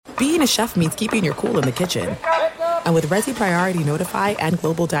being a chef means keeping your cool in the kitchen. And with Resi Priority Notify and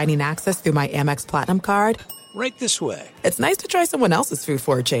Global Dining Access through my Amex Platinum card, right this way. It's nice to try someone else's food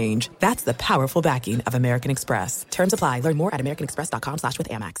for a change. That's the powerful backing of American Express. Terms apply. Learn more at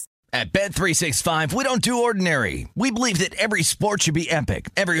americanexpress.com/withAmex. At Bet365, we don't do ordinary. We believe that every sport should be epic.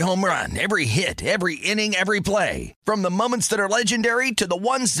 Every home run, every hit, every inning, every play. From the moments that are legendary to the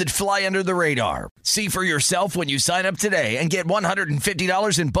ones that fly under the radar. See for yourself when you sign up today and get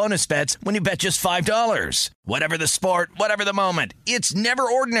 $150 in bonus bets when you bet just $5. Whatever the sport, whatever the moment, it's never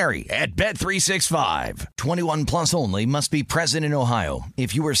ordinary at Bet365. 21 plus only. Must be present in Ohio.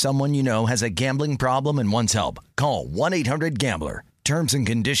 If you or someone you know has a gambling problem and wants help, call 1-800-GAMBLER. Terms and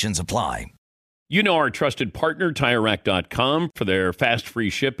conditions apply. You know our trusted partner, TireRack.com, for their fast,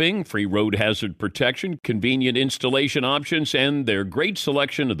 free shipping, free road hazard protection, convenient installation options, and their great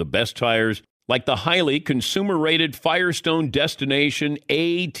selection of the best tires, like the highly consumer-rated Firestone Destination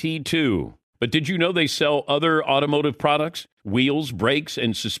AT2. But did you know they sell other automotive products? Wheels, brakes,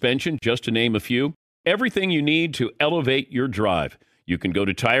 and suspension, just to name a few. Everything you need to elevate your drive. You can go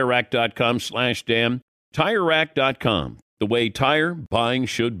to TireRack.com/Dan. TireRack.com. The way tire buying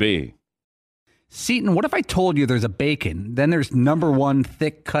should be. Seton, what if I told you there's a bacon, then there's number one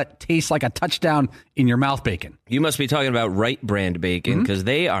thick cut, tastes like a touchdown in your mouth bacon? You must be talking about Wright brand bacon, because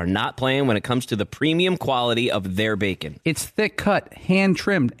they are not playing when it comes to the premium quality of their bacon. It's thick cut, hand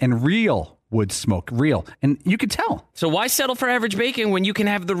trimmed, and real wood smoke, real. And you can tell. So why settle for average bacon when you can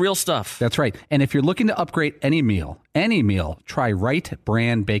have the real stuff? That's right. And if you're looking to upgrade any meal, try Wright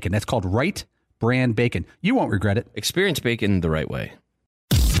brand bacon. That's called Wright brand bacon. You won't regret it. Experience bacon the right way.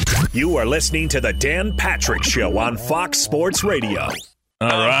 You are listening to the Dan Patrick Show on Fox Sports Radio. All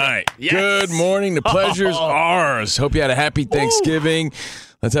right. Yes. Good morning. The pleasure's ours. Hope you had a happy Thanksgiving.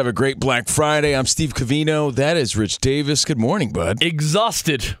 Let's have a great Black Friday. I'm Steve Covino. That is Rich Davis. Good morning, bud.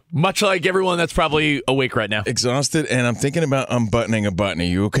 Exhausted, much like everyone that's probably awake right now. Exhausted, and I'm thinking about unbuttoning a button. Are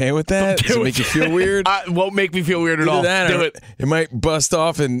you okay with that? Does it make you feel weird? It won't make me feel weird at all. Do it. It might bust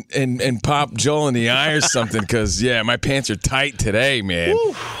off and pop Joel in the eye or something, because, my pants are tight today, man.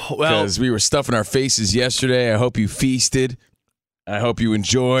 Because we were stuffing our faces yesterday. I hope you feasted. I hope you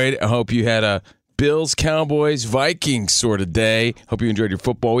enjoyed. I hope you had a Bills, Cowboys, Vikings sort of day. Hope you enjoyed your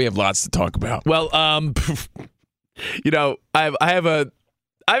football. We have lots to talk about. Well, I have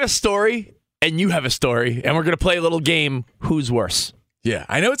a story, and you have a story, and we're going to play a little game, Who's Worse? Yeah,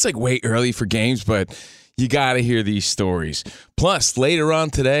 I know it's like way early for games, but you got to hear these stories. Plus, later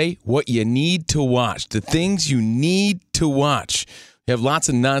on today, what you need to watch, the things you need to watch. We have lots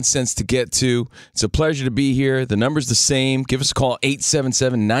of nonsense to get to. It's a pleasure to be here. The number's the same. Give us a call,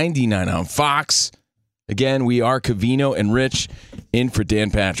 877-99 on Fox. Again, we are Covino and Rich in for Dan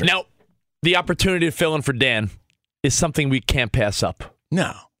Patrick. Now, the opportunity to fill in for Dan is something we can't pass up.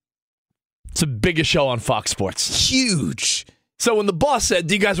 No. It's the biggest show on Fox Sports. Huge. So when the boss said,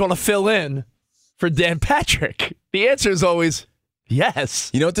 do you guys want to fill in for Dan Patrick? The answer is always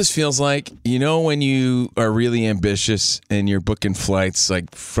yes. You know what this feels like? You know when you are really ambitious and you're booking flights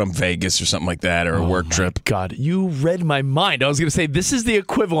like from Vegas or something like that, or a work trip? God, you read my mind. I was going to say this is the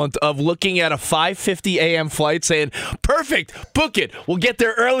equivalent of looking at a 5:50 a.m. flight saying, perfect, book it. We'll get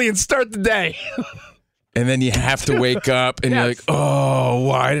there early and start the day. And then you have to wake up and you're like, oh,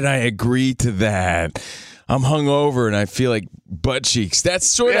 why did I agree to that? I'm hungover and I feel like butt cheeks. That's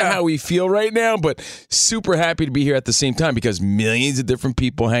sort of how we feel right now, but super happy to be here at the same time because millions of different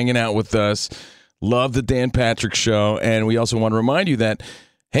people hanging out with us. Love the Dan Patrick Show. And we also want to remind you that,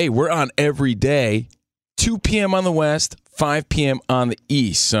 hey, we're on every day, 2 p.m. on the West, 5 p.m. on the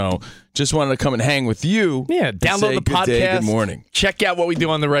East. So just wanted to come and hang with you. Yeah, download the podcast. Good day, good morning. Check out what we do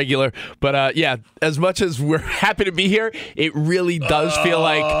on the regular. But as much as we're happy to be here, it really does feel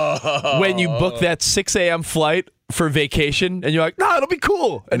like when you book that 6 a.m. flight for vacation and you're like, no, it'll be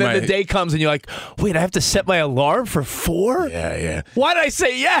cool. And then the day comes and you're like, wait, I have to set my alarm for 4? Yeah. Why did I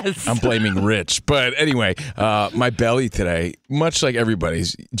say yes? I'm blaming Rich. But anyway, my belly today, much like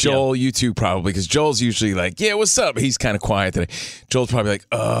everybody's. Joel, you too probably, because Joel's usually like, yeah, what's up? He's kind of quiet today. Joel's probably like,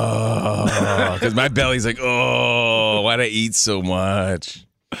 oh, because my belly's like, oh, why'd I eat so much?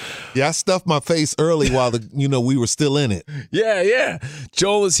 Yeah, I stuffed my face early while we were still in it. Yeah.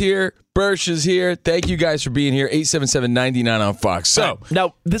 Joel is here. Birch is here. Thank you guys for being here. 877-99 on Fox. So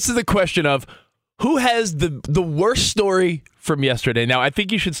now this is the question of who has the worst story from yesterday. Now I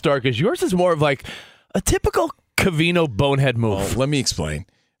think you should start because yours is more of like a typical Covino bonehead move. Well, let me explain.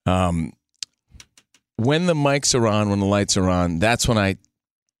 When the mics are on, when the lights are on, that's when I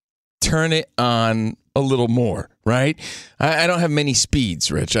turn it on a little more, right? I don't have many speeds,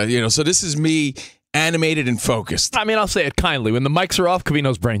 Rich. So this is me animated and focused. I mean, I'll say it kindly. When the mics are off,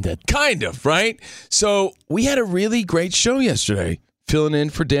 Covino's brain dead. Kind of, right? So we had a really great show yesterday, filling in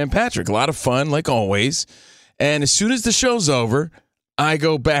for Dan Patrick. A lot of fun, like always. And as soon as the show's over, I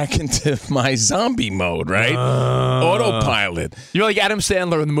go back into my zombie mode, right? Autopilot. You're like Adam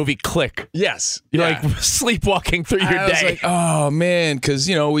Sandler in the movie Click. Yes. You're like sleepwalking through your I was day. like, oh, man, because,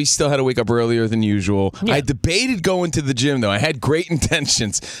 we still had to wake up earlier than usual. Yeah. I debated going to the gym, though. I had great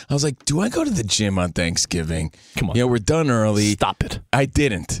intentions. I was like, do I go to the gym on Thanksgiving? Come on. We're done early. Stop it. I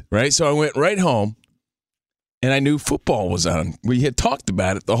didn't, right? So I went right home, and I knew football was on. We had talked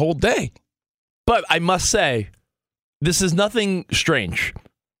about it the whole day. But I must say, this is nothing strange.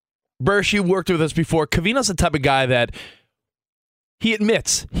 Bursch, you worked with us before. Covino's the type of guy that he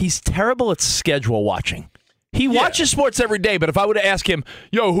admits he's terrible at schedule watching. He watches sports every day, but if I were to ask him,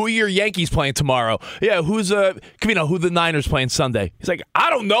 who are your Yankees playing tomorrow? Yeah, who's Covino, who the Niners playing Sunday? He's like,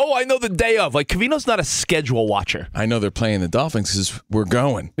 I don't know. I know the day of. Like, Covino's not a schedule watcher. I know they're playing the Dolphins because we're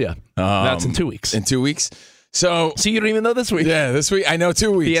going. Yeah, that's in 2 weeks. In 2 weeks? So you don't even know this week? Yeah, this week. I know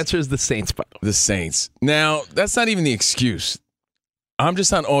 2 weeks. The answer is the Saints. The Saints. Now, that's not even the excuse. I'm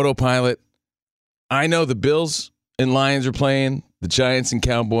just on autopilot. I know the Bills and Lions are playing, the Giants and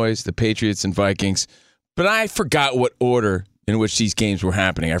Cowboys, the Patriots and Vikings, but I forgot what order in which these games were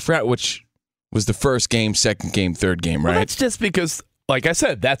happening. I forgot which was the first game, second game, third game, right? Well, that's just because, like I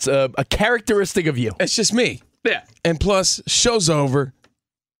said, that's a characteristic of you. It's just me. Yeah. And plus, show's over.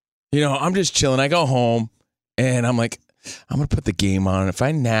 I'm just chilling. I go home. And I'm like, I'm going to put the game on. If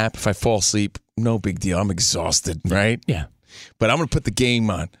I nap, if I fall asleep, no big deal. I'm exhausted, right? Yeah. But I'm going to put the game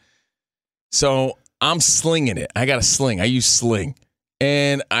on. So I'm slinging it. I got a sling. I use Sling.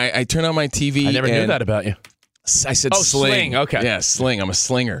 And I turn on my TV. I never knew that about you. I said sling. Okay. Yeah, sling. I'm a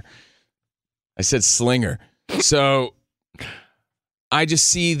slinger. I said slinger. So I just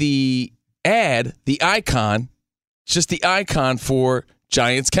see the ad, the icon, just the icon for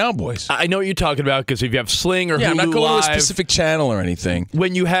Giants Cowboys. I know what you're talking about because if you have Sling or Hulu I'm not going Live, to a specific channel or anything.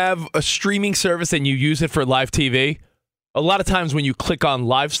 When you have a streaming service and you use it for live TV, a lot of times when you click on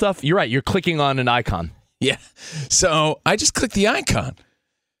live stuff, you're right, you're clicking on an icon. Yeah. So I just clicked the icon.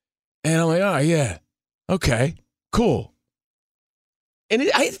 And I'm like, oh, yeah. Okay, cool. And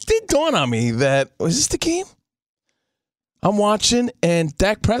it did dawn on me that, was this the game? I'm watching, and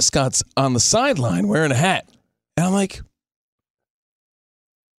Dak Prescott's on the sideline wearing a hat. And I'm like,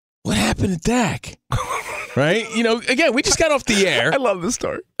 what happened to Dak? Right? Again, we just got off the air. I love this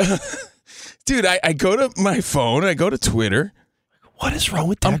story. Dude, I go to my phone, I go to Twitter. What is wrong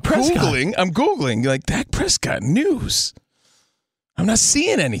with Dak Prescott? I'm Googling, like, Dak Prescott news. I'm not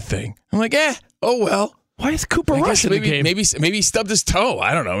seeing anything. I'm like, oh well. Why is Cooper Rush in the game? Maybe he stubbed his toe.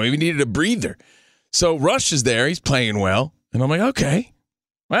 I don't know. Maybe he needed a breather. So Rush is there. He's playing well. And I'm like, okay.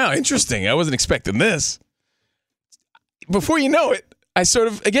 Wow, interesting. I wasn't expecting this. Before you know it, I sort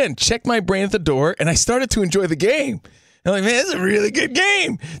of, again, checked my brain at the door, and I started to enjoy the game. I'm like, man, this is a really good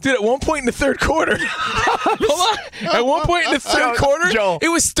game. Dude, at one point in the third quarter, hold on. At one point in the third quarter, Joel. It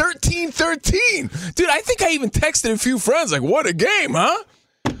was 13-13. Dude, I think I even texted a few friends, like, what a game, huh?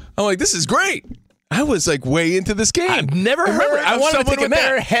 I'm like, this is great. I was like way into this game. I've never heard I of wanted to someone take a with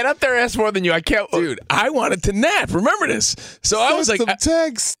their nap. head up their ass more than you. I can't. Dude, I wanted to nap. Remember this? So I was like,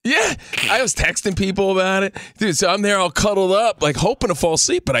 text. yeah, I was texting people about it. Dude, so I'm there all cuddled up, like hoping to fall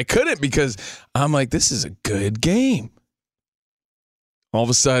asleep, but I couldn't because I'm like, this is a good game. All of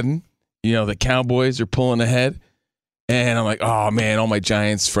a sudden, the Cowboys are pulling ahead, and I'm like, oh, man, all my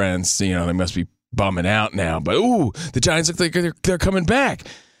Giants friends, they must be bumming out now. But, ooh, the Giants look like they're coming back.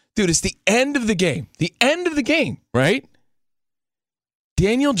 Dude, it's the end of the game. The end of the game, right?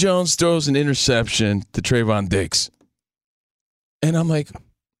 Daniel Jones throws an interception to Trayvon Diggs. And I'm like,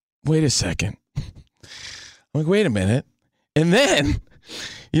 wait a second. I'm like, wait a minute. And then,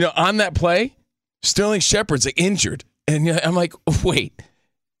 on that play, Sterling Shepard's like injured. And I'm like, wait.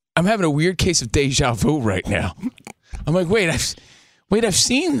 I'm having a weird case of deja vu right now. I'm like, wait, I've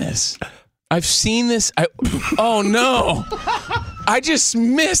seen this. I've seen this. Oh, no. I just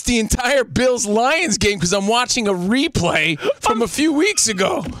missed the entire Bills-Lions game because I'm watching a replay from a few weeks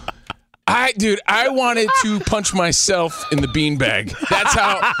ago. I wanted to punch myself in the beanbag.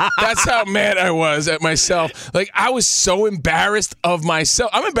 That's how mad I was at myself. Like, I was so embarrassed of myself.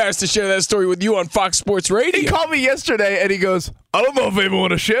 I'm embarrassed to share that story with you on Fox Sports Radio. He called me yesterday, and he goes, I don't know if I even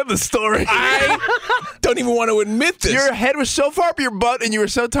want to share this story. I don't even want to admit this. Your head was so far up your butt and you were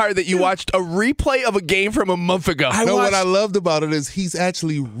so tired that you watched a replay of a game from a month ago. What I loved about it is he's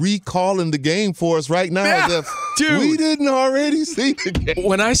actually recalling the game for us right now. Yeah. As if Dude. we didn't already see the game.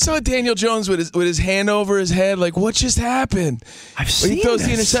 When I saw Daniel Jones with his hand over his head, like, what just happened? I've When seen he throws the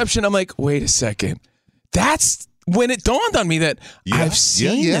this. interception, I'm like, wait a second. That's when it dawned on me that I've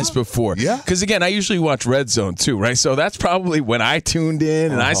seen this before. Yeah. Because, again, I usually watch Red Zone, too, right? So that's probably when I tuned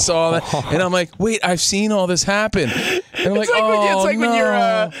in and I saw that. And I'm like, wait, I've seen all this happen. And I'm like,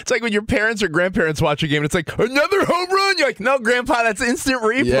 it's like when your parents or grandparents watch a game and it's like, another home run. You're like, no, Grandpa, that's instant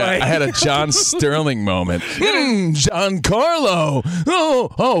replay. Yeah, I had a John Sterling moment. Giancarlo.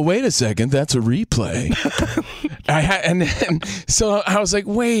 Oh, wait a second. That's a replay. So I was like,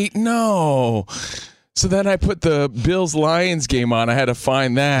 wait, no. So then I put the Bills-Lions game on. I had to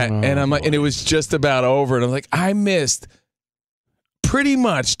find that, and I'm like, and it was just about over. And I'm like, I missed pretty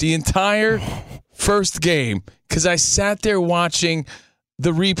much the entire first game because I sat there watching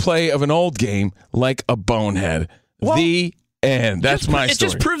the replay of an old game like a bonehead. The end. That's my story. It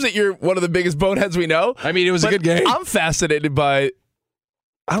just proves that you're one of the biggest boneheads we know. I mean, it was a good game. I'm fascinated by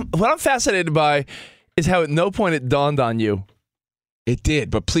what I'm fascinated by is how at no point it dawned on you. It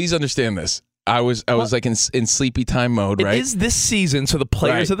did, but please understand this. I was like in sleepy time mode, right? It is this season, so the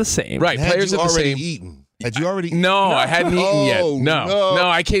players Right. are the same. Right, Had players you are the already same. eaten? Had you already? No, I hadn't eaten yet. Oh, No,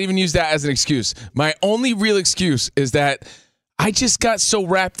 I can't even use that as an excuse. My only real excuse is that I just got so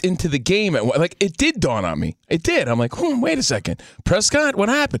wrapped into the game. Like, it did dawn on me. It did. I'm like, wait a second. Prescott, what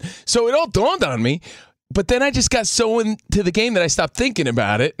happened? So it all dawned on me. But then I just got so into the game that I stopped thinking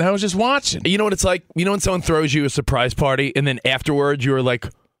about it, and I was just watching. You know what it's like? You know when someone throws you a surprise party, and then afterwards you were like,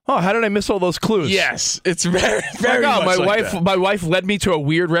 oh, how did I miss all those clues? Yes, it's very, very my much like that. my wife led me to a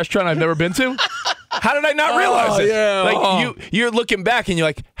weird restaurant I've never been to. How did I not realize it? yeah. Like you're looking back and you're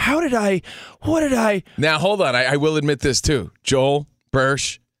like, what did I? Now, hold on. I will admit this, too. Joel,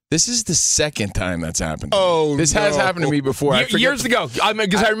 Bursch, this is the second time that's happened. This has happened to me before. Years ago.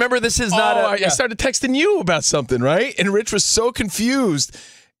 Because I remember this is not I started texting you about something, right? And Rich was so confused.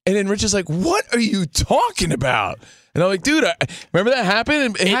 And then Rich is like, what are you talking about? And I'm like, dude, remember that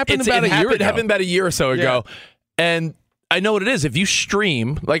happened? It happened about a year ago. It happened about a year or so ago. And I know what it is. If you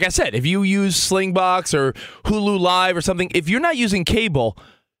stream, like I said, if you use Slingbox or Hulu Live or something, if you're not using cable,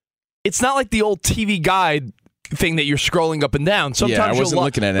 it's not like the old TV Guide thing that you're scrolling up and down. Sometimes I wasn't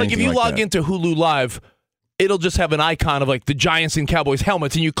looking at anything like if you like log that. into Hulu Live, it'll just have an icon of like the Giants and Cowboys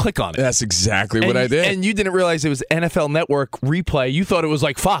helmets, and you click on it. That's exactly what I did. And you didn't realize it was NFL Network replay. You thought it was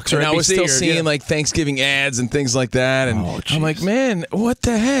like Fox or and NBC. I was still or, seeing like Thanksgiving ads and things like that. And I'm like, man, what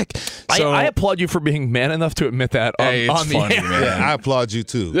the heck? So, I applaud you for being man enough to admit that on, Hey, it's on the funny, air. man. Yeah, I applaud you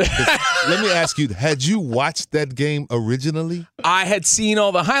too. Let me ask you: had you watched that game originally? I had seen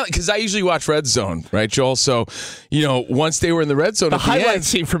all the highlights because I usually watch Red Zone, right, Joel? So, once they were in the Red Zone, The at highlights the end,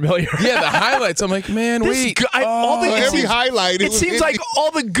 seem familiar. yeah, the highlights. I'm like, man, wait. Every highlight. It seems like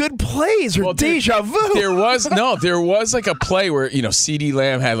all the good plays are deja vu. There was like a play where CeeDee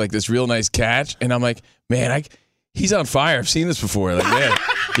Lamb had like this real nice catch, and I'm like, man, he's on fire. I've seen this before. Like, man,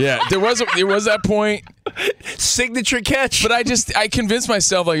 yeah, there was that point, signature catch. but I convinced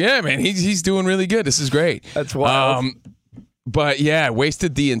myself like, yeah, man, he's doing really good. This is great. That's wild. But yeah,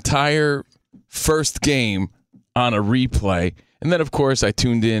 wasted the entire first game on a replay, and then of course I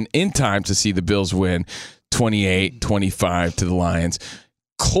tuned in time to see the Bills win 28-25 to the Lions.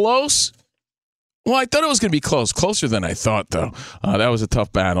 Close. Well, I thought it was going to be close. Closer than I thought, though. That was a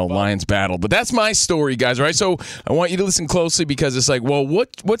tough battle, Lions battle. But that's my story, guys, all right? So I want you to listen closely because it's like, well,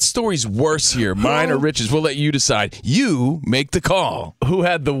 what story's worse here, mine or Rich's? We'll let you decide. You make the call. Who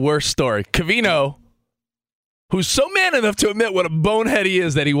had the worst story? Covino, who's so man enough to admit what a bonehead he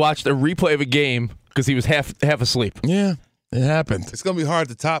is that he watched a replay of a game because he was half asleep. Yeah, it happened. It's gonna be hard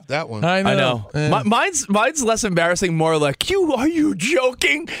to top that one. I know. Mine's less embarrassing, more like, are you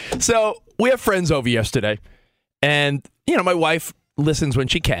joking? So we have friends over yesterday, and my wife listens when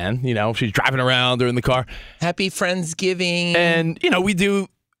she can. She's driving around or in the car. Happy Friendsgiving. And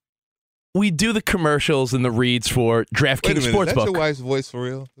we do the commercials and the reads for Wait a DraftKings minute, is that Sportsbook. your wife's voice for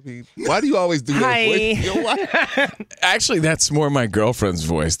real? I mean, why do you always do that voice? Your wife? Actually, that's more my girlfriend's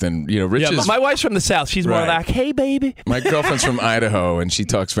voice than, Rich's. Yeah, my wife's from the South. She's more Right. like, hey, baby. My girlfriend's from Idaho, and she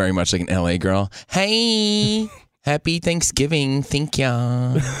talks very much like an LA girl. Hey, happy Thanksgiving. Thank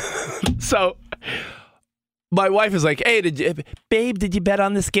ya. So my wife is like, hey, babe, did you bet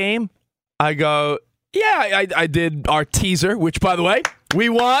on this game? I go, yeah, I did our teaser, which, by the way, we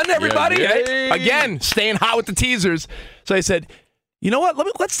won, everybody. Yeah, Hey, again, staying hot with the teasers. So I said, you know what?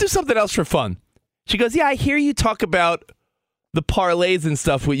 Let's do something else for fun. She goes, yeah, I hear you talk about the parlays and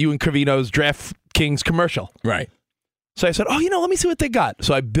stuff with you and Covino's DraftKings commercial. Right. So I said, let me see what they got.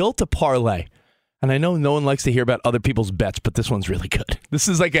 So I built a parlay. And I know no one likes to hear about other people's bets, but this one's really good. This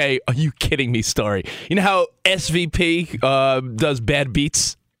is like are you kidding me story. You know how SVP does bad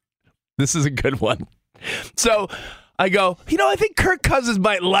beats? This is a good one. So I go, I think Kirk Cousins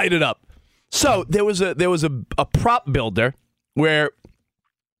might light it up. So there was a prop builder where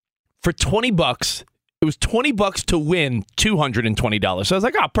for $20, it was $20 to win $220. So I was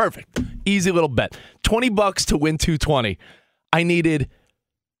like, perfect. Easy little bet. $20 to win $220. I needed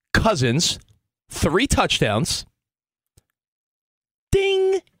Cousins 3 touchdowns.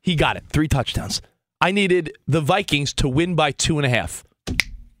 Ding! He got it. 3 touchdowns. I needed the Vikings to win by 2.5.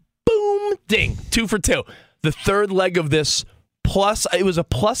 Boom! Ding! 2 for 2. The third leg of this it was a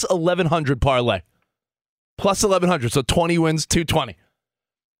plus 1,100 parlay. Plus 1,100. So 20 wins, 220.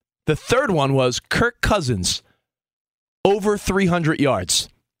 The third one was Kirk Cousins over 300 yards.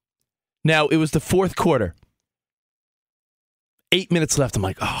 Now, it was the fourth quarter. 8 minutes left. I'm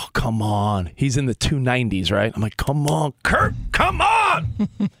like, oh, come on. He's in the 290s, right? I'm like, come on, Kirk, come on.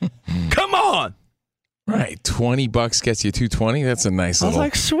 Come on. Right. $20 gets you $220. That's a nice little I was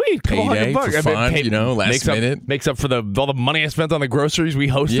like, sweet. payday for fun, last minute. Makes up for all the money I spent on the groceries we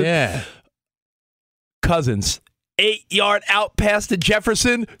hosted. Yeah. Cousins, 8-yard out pass to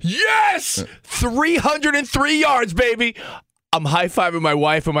Jefferson. Yes! 303 yards, baby. I'm high-fiving my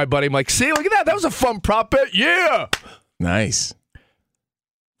wife and my buddy. I'm like, see, look at that. That was a fun prop bet. Yeah. Nice.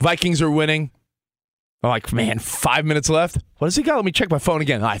 Vikings are winning. I'm like, man, 5 minutes left. What does he got? Let me check my phone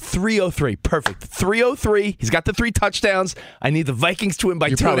again. 303. Perfect. 303. He's got the 3 touchdowns. I need the Vikings to win by 2.5.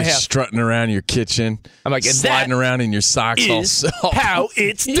 You're probably strutting around your kitchen. I'm like, sliding around in your socks. How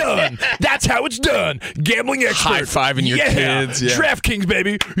it's done. That's how it's done. Gambling expert. High-fiving your kids. Yeah. DraftKings,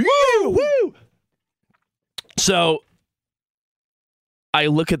 baby. Woo! Woo! So I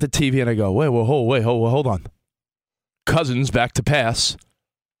look at the TV and I go, hold on. Cousins back to pass.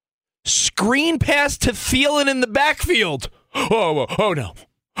 Screen pass to Thielen in the backfield. Oh no.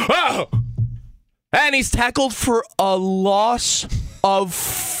 Oh! And he's tackled for a loss of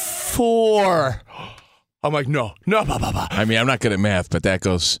 4. I'm like, no. I mean, I'm not good at math, but that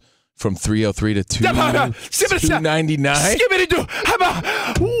goes from 303 to 299.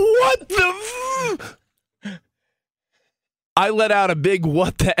 What the... I let out a big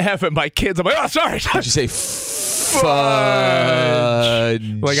what the F at my kids. I'm like, oh, sorry. Did you say fudge?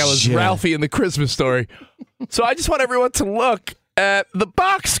 Like I was Ralphie in the Christmas Story. So I just want everyone to look at the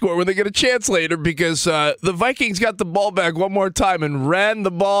box score when they get a chance later because the Vikings got the ball back one more time and ran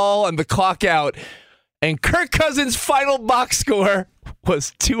the ball and the clock out. And Kirk Cousins' final box score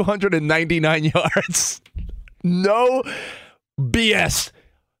was 299 yards. No BS.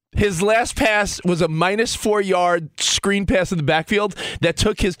 His last pass was a minus 4-yard screen pass in the backfield that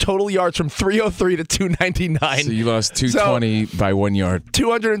took his total yards from 303 to 299. So you lost 220 by 1 yard.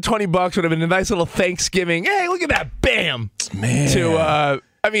 $220 would have been a nice little Thanksgiving. Hey, look at that. Bam. Man.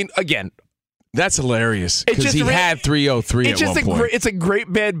 Again. That's hilarious because he had 303 at one point. It's a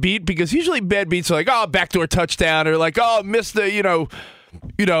great bad beat because usually bad beats are like, oh, backdoor touchdown or like, oh, missed the,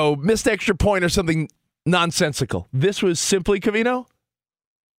 missed extra point or something nonsensical. This was simply, Covino,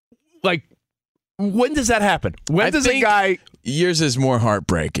 like, when does that happen? When does a guy... Yours is more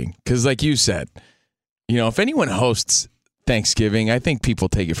heartbreaking because like you said, if anyone hosts Thanksgiving, I think people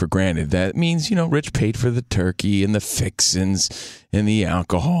take it for granted. That means, Rich paid for the turkey and the fixins and the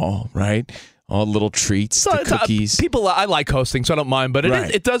alcohol, right? All little treats, the cookies. I like hosting, so I don't mind. But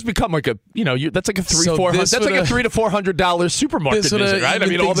it does become like a, that's like a $300 to $400 supermarket visit, right? I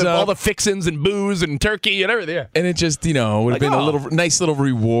mean, all the fixins and booze and turkey and everything. Yeah. And it just, would have been a nice little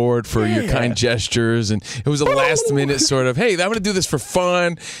reward for your kind gestures. And it was a last minute sort of, hey, I'm going to do this for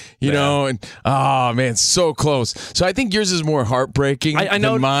fun, and oh man, so close. So I think yours is more heartbreaking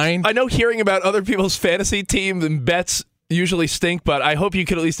than mine. I know hearing about other people's fantasy teams and bets usually stink, but I hope you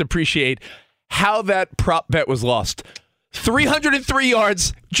could at least appreciate how that prop bet was lost. 303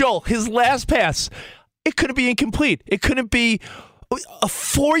 yards. Joel, his last pass, it couldn't be incomplete. It couldn't be a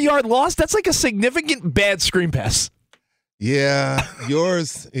 4-yard loss. That's like a significant bad screen pass. Yeah,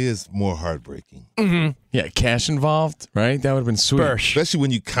 yours is more heartbreaking. Mm-hmm. Yeah, cash involved, right? That would have been sweet. Bursch. Especially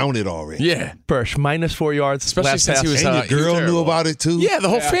when you count it already. Yeah. Bursch, minus 4 yards. Especially since pass. he was... And your girl knew about it, too? Yeah, the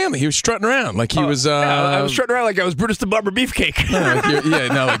whole family. He was strutting around like he was... I was strutting around like I was Brutus the Barber Beefcake.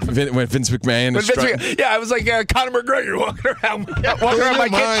 When Vince McMahon is strutting. Yeah, I was like Conor McGregor walking around my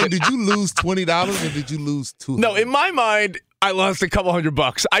kitchen. Did you lose $20 or did you lose $200? No, in my mind... I lost a couple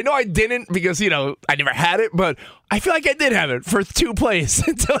 $100. I know I didn't because, I never had it, but I feel like I did have it for 2 plays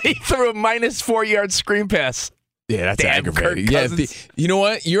until he threw a minus 4-yard screen pass. Yeah, that's Damn, aggravating. Kirk Yeah, Cousins. you know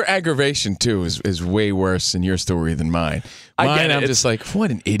what? Your aggravation too is way worse in your story than mine. I get Mine, it. I'm just like,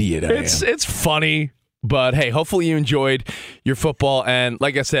 what an idiot I am. It's funny, but hey, hopefully you enjoyed your football. And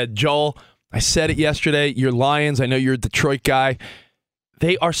like I said, Joel, I said it yesterday, your Lions, I know you're a Detroit guy.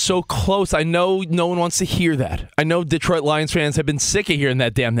 They are so close. I know no one wants to hear that. I know Detroit Lions fans have been sick of hearing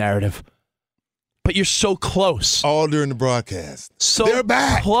that damn narrative. But you're so close. All during the broadcast. So They're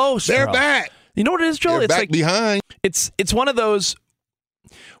back. close. They're bro. back. You know what it is, Joel? They're It's back like behind. it's one of those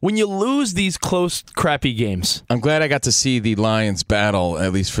when you lose these close, crappy games. I'm glad I got to see the Lions battle,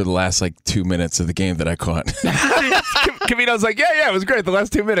 at least for the last 2 minutes of the game that I caught. Cavino's like, yeah, it was great the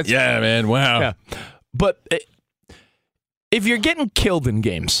last 2 minutes. Yeah, man. Wow. Yeah. But if you're getting killed in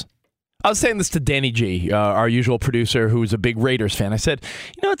games, I was saying this to Danny G, our usual producer, who's a big Raiders fan. I said,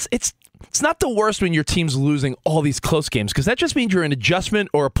 it's not the worst when your team's losing all these close games because that just means you're an adjustment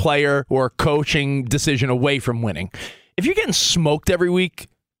or a player or a coaching decision away from winning. If you're getting smoked every week,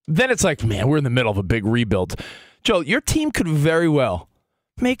 then it's like, man, we're in the middle of a big rebuild. Joe, your team could very well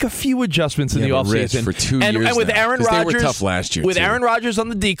make a few adjustments in the but Rich, offseason. for 2 years and with now, Aaron 'cause Rodgers, they were tough last year, with too. Aaron Rodgers on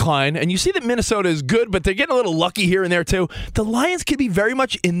the decline, and you see that Minnesota is good, but they're getting a little lucky here and there too. The Lions could be very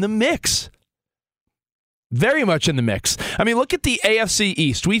much in the mix. Very much in the mix. I mean, look at the AFC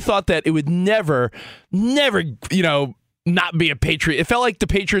East. We thought that it would never, not be a Patriot. It felt like the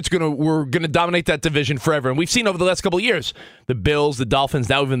Patriots were gonna dominate that division forever. And we've seen over the last couple of years, the Bills, the Dolphins,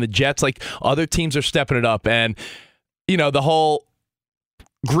 now even the Jets, other teams are stepping it up. And, the whole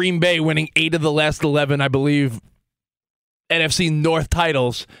Green Bay winning 8 of the last 11, I believe, NFC North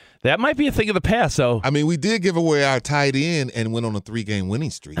titles, that might be a thing of the past. So I mean, we did give away our tight end and went on a 3-game winning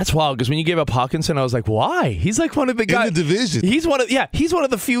streak. that's wild because when you gave up Hawkinson, I was like, why? He's like one of the guys in the division. He's one of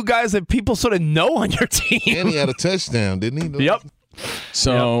the few guys that people sort of know on your team. And he had a touchdown, didn't he? Yep.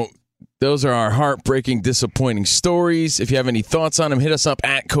 So those are our heartbreaking, disappointing stories. If you have any thoughts on them, hit us up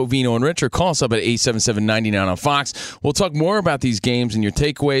at Covino and Rich or call us up at 877-99 on Fox. We'll talk more about these games and your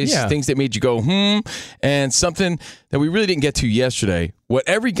takeaways, things that made you go, and something that we really didn't get to yesterday. What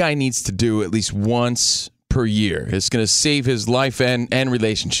every guy needs to do at least once per year. It's going to save his life and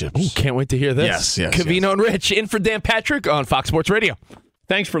relationships. Ooh, can't wait to hear this. Yes. Covino and Rich in for Dan Patrick on Fox Sports Radio.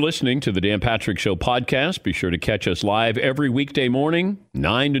 Thanks for listening to the Dan Patrick Show podcast. Be sure to catch us live every weekday morning,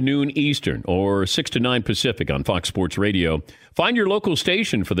 9 to noon Eastern or 6 to 9 Pacific on Fox Sports Radio. Find your local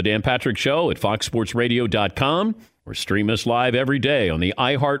station for the Dan Patrick Show at foxsportsradio.com or stream us live every day on the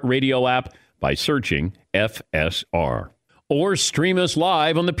iHeartRadio app by searching FSR. Or stream us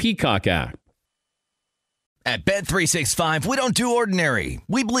live on the Peacock app. At Bet365, we don't do ordinary.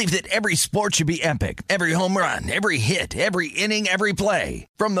 We believe that every sport should be epic. Every home run, every hit, every inning, every play.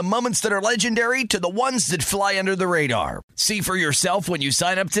 From the moments that are legendary to the ones that fly under the radar. See for yourself when you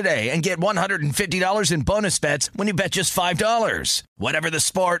sign up today and get $150 in bonus bets when you bet just $5. Whatever the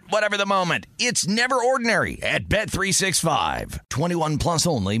sport, whatever the moment, it's never ordinary at Bet365. 21 plus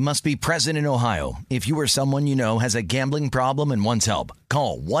only. Must be present in Ohio. If you or someone you know has a gambling problem and wants help,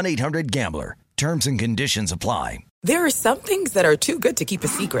 call 1-800-GAMBLER. Terms and conditions apply. There are some things that are too good to keep a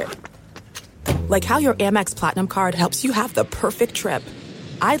secret. Like how your Amex Platinum card helps you have the perfect trip.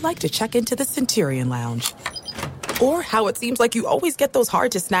 I'd like to check into the Centurion Lounge. Or how it seems like you always get those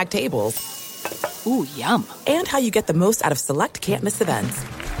hard-to-snag tables. Ooh, yum. And how you get the most out of select can't-miss events.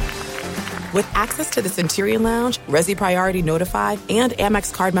 With access to the Centurion Lounge, Resi Priority Notified, and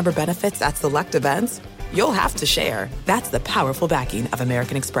Amex card member benefits at select events, you'll have to share. That's the powerful backing of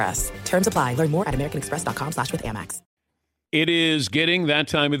American Express. Terms apply. Learn more at americanexpress.com/withAmex. It is getting that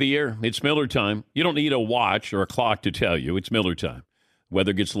time of the year. It's Miller time. You don't need a watch or a clock to tell you. It's Miller time.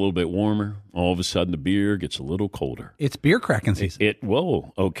 Weather gets a little bit warmer. All of a sudden, the beer gets a little colder. It's beer cracking season.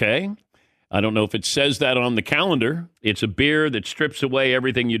 Whoa, okay. I don't know if it says that on the calendar. It's a beer that strips away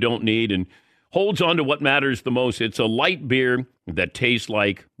everything you don't need and holds on to what matters the most. It's a light beer that tastes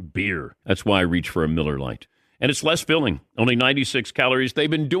like beer. That's why I reach for a Miller Lite. And it's less filling, only 96 calories. They've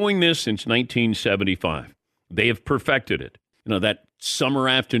been doing this since 1975. They have perfected it. That summer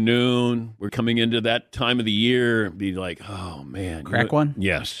afternoon, we're coming into that time of the year, be like, oh, man. Crack one?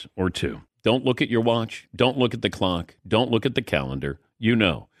 Yes, or two. Don't look at your watch. Don't look at the clock. Don't look at the calendar.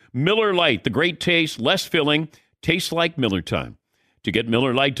 Miller Lite, the great taste, less filling, tastes like Miller time. To get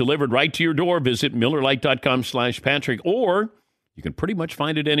Miller Lite delivered right to your door, visit MillerLite.com/Patrick, or you can pretty much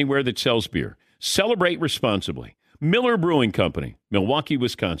find it anywhere that sells beer. Celebrate responsibly. Miller Brewing Company, Milwaukee,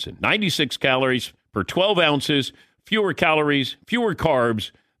 Wisconsin. 96 calories per 12 ounces, fewer calories, fewer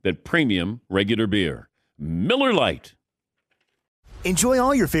carbs than premium regular beer. Miller Lite. Enjoy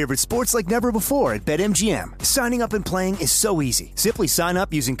all your favorite sports like never before at BetMGM. Signing up and playing is so easy. Simply sign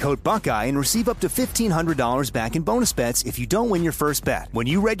up using code Buckeye and receive up to $1,500 back in bonus bets if you don't win your first bet. When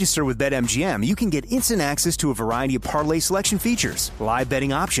you register with BetMGM, you can get instant access to a variety of parlay selection features, live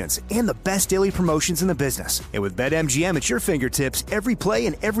betting options, and the best daily promotions in the business. And with BetMGM at your fingertips, every play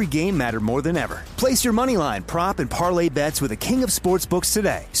and every game matter more than ever. Place your moneyline, prop, and parlay bets with the king of sportsbooks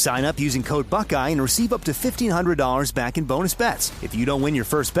today. Sign up using code Buckeye and receive up to $1,500 back in bonus bets if you don't win your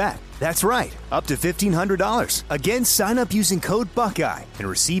first bet. That's right, up to $1,500. Again, sign up using code Buckeye and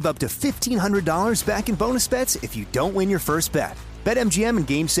receive up to $1,500 back in bonus bets if you don't win your first bet. BetMGM and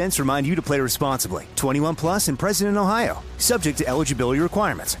GameSense remind you to play responsibly. 21 plus and present in Ohio. Subject to eligibility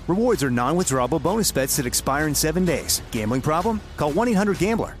requirements. Rewards are non-withdrawable bonus bets that expire in 7 days. Gambling problem? Call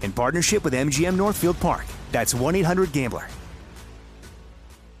 1-800-GAMBLER in partnership with MGM Northfield Park. That's 1-800-GAMBLER.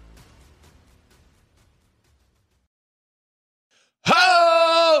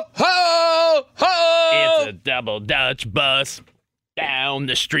 Ho, ho, ho! It's a double Dutch bus down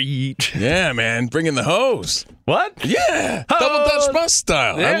the street. Yeah, man, bringing the hose. What? Yeah, Ho! double Dutch bus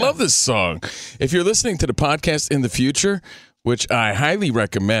style. Yeah. I love this song. If you're listening to the podcast in the future, which I highly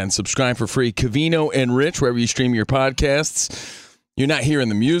recommend, subscribe for free. Covino and Rich, wherever you stream your podcasts. You're not hearing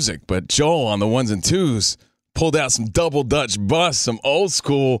the music, but Joel on the ones and twos pulled out some double Dutch bus, some old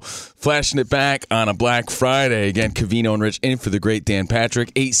school, flashing it back on a Black Friday. Again, Covino and Rich in for the great Dan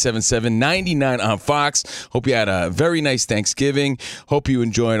Patrick, 877-99 on Fox. Hope you had a very nice Thanksgiving. Hope you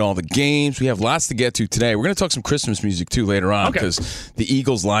enjoyed all the games. We have lots to get to today. We're going to talk some Christmas music, too, later on, because the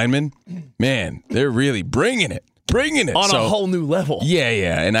Eagles linemen, man, they're really bringing it. On a whole new level.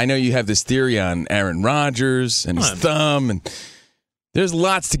 Yeah. And I know you have this theory on Aaron Rodgers and his thumb, and there's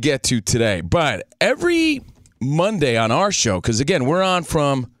lots to get to today. But every Monday on our show, because again, we're on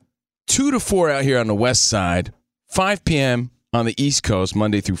from 2 to 4 out here on the west side, 5 p.m. on the East Coast,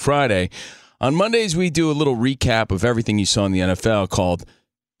 Monday through Friday. On Mondays, we do a little recap of everything you saw in the NFL called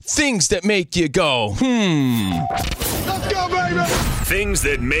Things That Make You Go, Let's go, baby! Things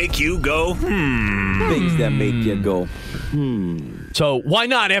that make you go, Things that make you go, So why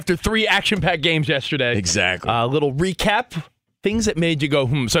not after 3 action-packed games yesterday? Exactly. A little recap. Things that made you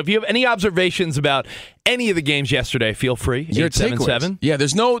go, So if you have any observations about any of the games yesterday, feel free. Your 877. Yeah,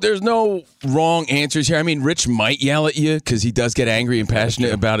 there's no wrong answers here. I mean, Rich might yell at you because he does get angry and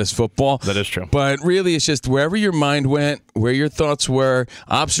passionate about his football. That is true. But really, it's just wherever your mind went, where your thoughts were,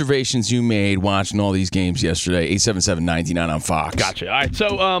 observations you made watching all these games yesterday. 877-99 on Fox. Gotcha. All right.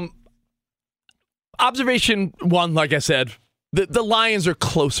 So observation 1, like I said, the Lions are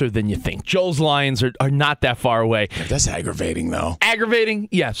closer than you think. Joel's Lions are not that far away. That's aggravating, though. Aggravating,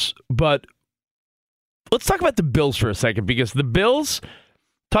 yes. But let's talk about the Bills for a second, because the Bills,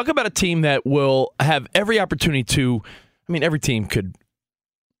 talk about a team that will have every opportunity to, I mean, every team could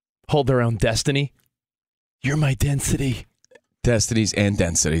hold their own destiny. You're my density. Destinies and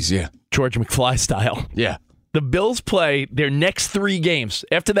densities, yeah. George McFly style. Yeah. The Bills play their next 3 games.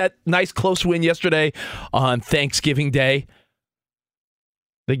 After that nice close win yesterday on Thanksgiving Day,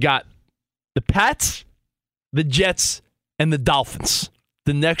 they got the Pats, the Jets, and the Dolphins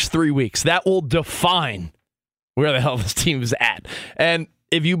the next 3 weeks. That will define where the hell this team is at. And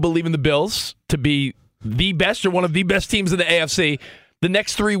if you believe in the Bills to be the best or one of the best teams in the AFC, the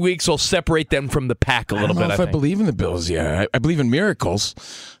next 3 weeks will separate them from the pack a little bit, I think. I believe in the Bills, yeah. I believe in miracles.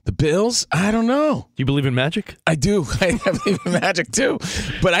 The Bills, I don't know. Do you believe in magic? I do. I believe in magic, too.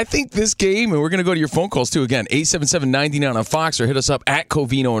 But I think this game, and we're going to go to your phone calls, too. Again, 877-99 on Fox, or hit us up at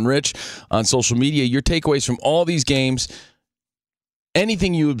Covino and Rich on social media. Your takeaways from all these games,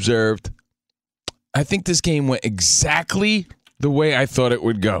 anything you observed. I think this game went exactly the way I thought it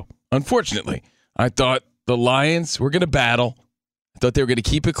would go. Unfortunately, I thought the Lions were going to battle. Thought they were going to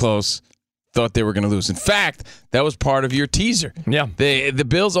keep it close. Thought they were going to lose. In fact, that was part of your teaser. Yeah. The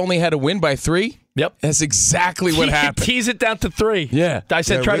Bills only had to win by 3. Yep. That's exactly what happened. Tease it down to 3. Yeah. I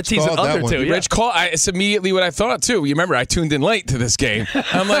said try to tease it under 2. Yeah. Rich called. It's immediately what I thought, too. You remember, I tuned in late to this game.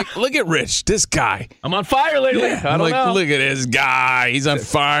 I'm like, look at Rich, this guy. I'm on fire lately. Yeah. I don't know. Look at this guy. He's on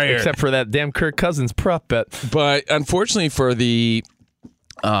fire. Except for that damn Kirk Cousins prop bet. But unfortunately for the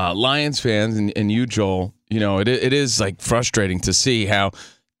Lions fans and you, Joel, you know, it is like frustrating to see how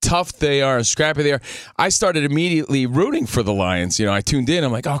tough they are and scrappy they are. I started immediately rooting for the Lions. You know, I tuned in.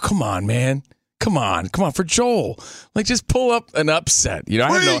 I'm like, oh, come on, man. Come on for Joel. Like, just pull up an upset. You know,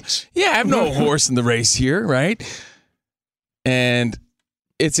 I have no horse in the race here, right? And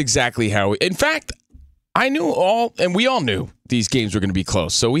it's exactly how in fact, I knew we all knew these games were going to be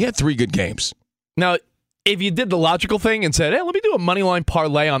close. So we had 3 good games. Now, if you did the logical thing and said, hey, let me do a money line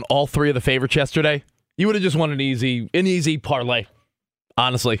parlay on all 3 of the favorites yesterday, you would have just won an easy parlay.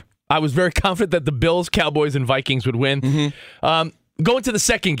 honestly. I was very confident that the Bills, Cowboys, and Vikings would win. Going to the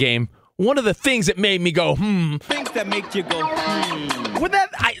second game, one of the things that made me go, Things that make you go, With that,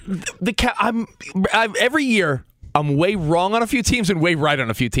 every year, I'm way wrong on a few teams and way right on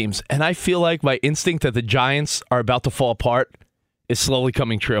a few teams. And I feel like my instinct that the Giants are about to fall apart is slowly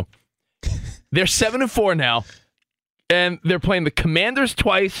coming true. They're 7-4 now, and they're playing the Commanders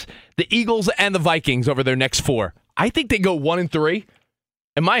twice, the Eagles, and the Vikings over their next 4. I think they go 1-3.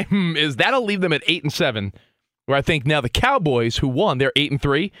 And my is that'll leave them at 8-7, where I think now the Cowboys, who won, they're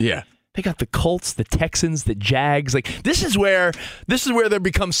 8-3. Yeah. They got the Colts, the Texans, the Jags. Like this is where there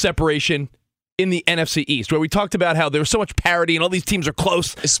becomes separation in the NFC East, where we talked about how there was so much parity and all these teams are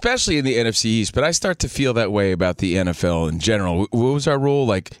close. Especially in the NFC East, but I start to feel that way about the NFL in general. What was our rule?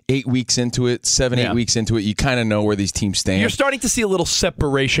 Like 8 weeks into it, 8 weeks into it, you kind of know where these teams stand. You're starting to see a little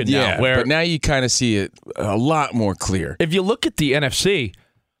separation now. But now you kind of see it a lot more clear. If you look at the NFC,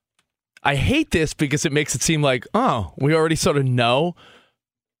 I hate this because it makes it seem like, oh, we already sort of know.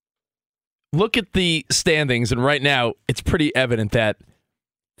 Look at the standings, and right now it's pretty evident that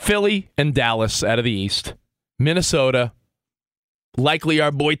Philly and Dallas out of the East, Minnesota, likely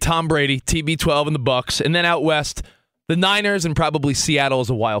our boy Tom Brady, TB12 and the Bucks, and then out west, the Niners and probably Seattle as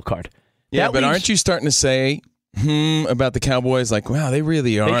a wild card. Yeah, but aren't you starting to say about the Cowboys? Like, wow, they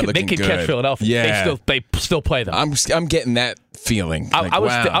really are looking good. They could catch Philadelphia. Yeah. They still play them. I'm getting that feeling. Like,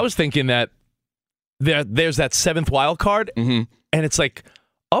 I was thinking that there's that 7th wild card, and it's like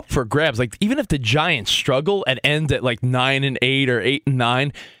up for grabs. Like even if the Giants struggle and end at like 9-8 or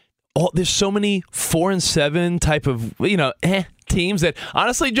 8-9, there's so many 4-7 type of teams that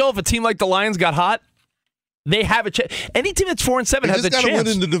honestly, Joel, if a team like the Lions got hot, they have a chance. Any team that's 4-7 has a chance. They just got to win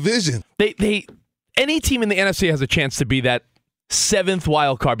in the division. Any team in the NFC has a chance to be that 7th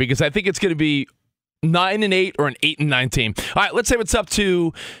wild card because I think it's going to be 9-8 or an 8-9 team. All right, let's say what's up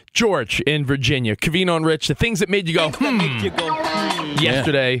to George in Virginia. Covino and Rich, the things that made you go,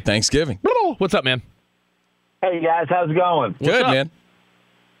 yesterday. Yeah, Thanksgiving. What's up, man? Hey, guys, how's it going? Good, man.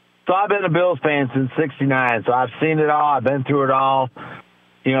 So I've been a Bills fan since '69, so I've seen it all. I've been through it all.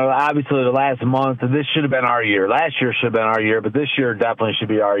 You know, obviously the last month, this should have been our year. Last year should have been our year, but this year definitely should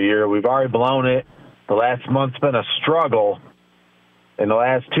be our year. We've already blown it. The last month's been a struggle. In the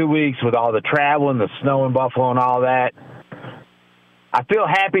last 2 weeks with all the travel and the snow in Buffalo and all that, I feel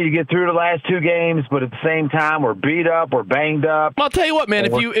happy to get through the last 2 games, but at the same time, we're beat up, we're banged up. Well, I'll tell you what, man.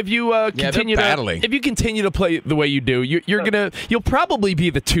 If you continue to play the way you do, you'll probably be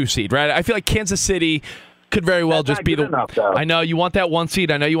the 2 seed, right? I feel like Kansas City could very well just be the. Enough, I know you want that 1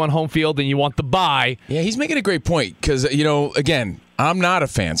 seed. I know you want home field and you want the bye. Yeah, he's making a great point because again, I'm not a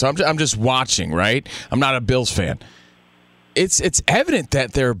fan, so I'm just watching, right? I'm not a Bills fan. It's evident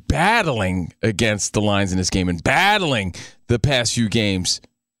that they're battling against the Lions in this game and battling the past few games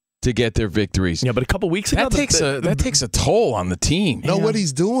to get their victories. Yeah, but a couple weeks ago, that takes a toll on the team. No, what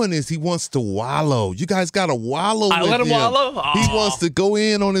he's doing is he wants to wallow. You guys got to wallow with him. Let him wallow? He wants to go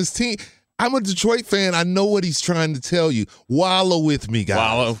in on his team. I'm a Detroit fan. I know what he's trying to tell you. Wallow with me, guys.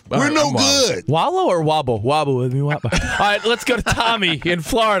 Wallow. We're no good. Wallow or wobble? Wobble with me. Wobble. All right, let's go to Tommy in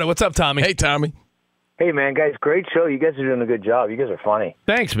Florida. What's up, Tommy? Hey, Tommy. Hey, man, guys, great show. You guys are doing a good job. You guys are funny.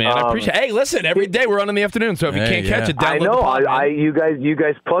 Thanks, man. I appreciate it. Hey, listen, every day we're on in the afternoon, so if you can't catch it, download the pod. I know. You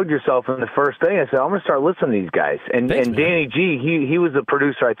guys plugged yourself in the first thing. I said, I'm going to start listening to these guys. And Danny G, he was a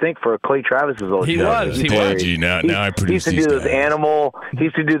producer, I think, for Clay Travis's old show. He was. Danny G, now I produce these guys. He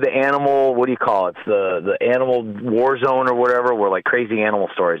used to do the animal, what do you call it? The animal war zone or whatever, where like crazy animal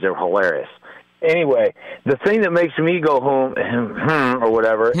stories. They're hilarious. Anyway, the thing that makes me go or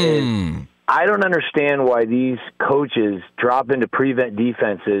whatever is I don't understand why these coaches drop into prevent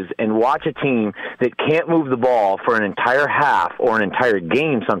defenses and watch a team that can't move the ball for an entire half or an entire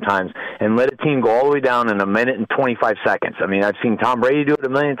game sometimes and let a team go all the way down in 1 minute and 25 seconds. I mean, I've seen Tom Brady do it a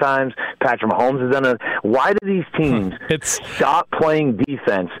million times. Patrick Mahomes has done it. Why do these teams stop playing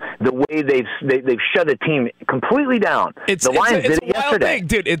defense the way they've shut a team completely down? The Lions did it yesterday.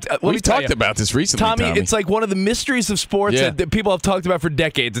 Dude, we talked about this recently, Tommy. It's like one of the mysteries of sports that people have talked about for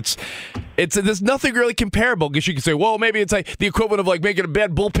decades. There's nothing really comparable because you can say, well, maybe it's like the equivalent of like making a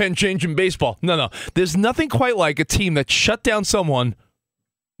bad bullpen change in baseball. No. There's nothing quite like a team that shut down someone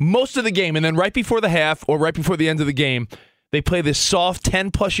most of the game, and then right before the half or right before the end of the game, they play this soft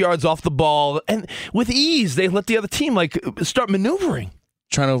 10-plus yards off the ball, and with ease, they let the other team like start maneuvering.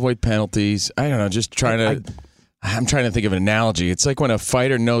 Trying to avoid penalties. I don't know, just trying to... I'm trying to think of an analogy. It's like when a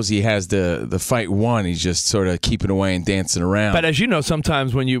fighter knows he has the fight won, he's just sort of keeping away and dancing around. But as you know,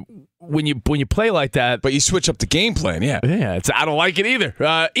 sometimes when you when you play like that, but you switch up the game plan, yeah. Yeah, I don't like it either.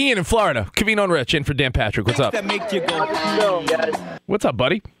 Ian in Florida, Covino and Rich in for Dan Patrick. What's up? That make you go. Guys. What's up,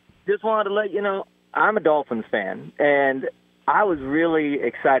 buddy? Just wanted to let you know I'm a Dolphins fan, and I was really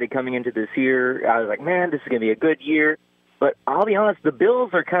excited coming into this year. I was like, man, this is going to be a good year. But I'll be honest, the Bills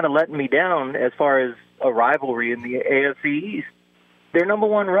are kind of letting me down as far as a rivalry in the AFC East. Their number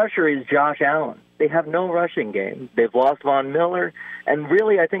one rusher is Josh Allen. They have no rushing game. They've lost Von Miller. And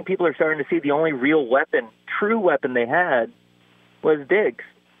really, I think people are starting to see the only real weapon, true weapon they had was Diggs.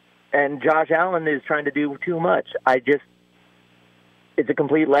 And Josh Allen is trying to do too much. It's a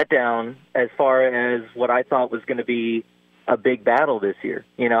complete letdown as far as what I thought was going to be a big battle this year.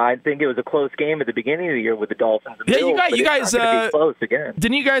 I think it was a close game at the beginning of the year with the Dolphins and Bills, you guys it's not gonna be close again.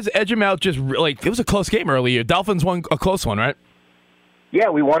 Didn't you guys edge them out it was a close game earlier? Dolphins won a close one, right? Yeah,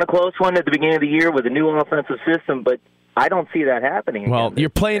 we won a close one at the beginning of the year with a new offensive system, but I don't see that happening again. Well, you're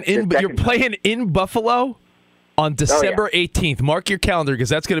playing in Buffalo on December 18th. Mark your calendar because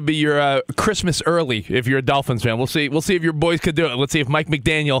that's going to be your Christmas early if you're a Dolphins fan. We'll see if your boys could do it. Let's see if Mike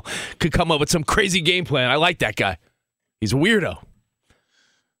McDaniel could come up with some crazy game plan. I like that guy. He's a weirdo.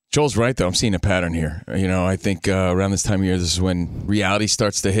 Joel's right, though. I'm seeing a pattern here. I think around this time of year, this is when reality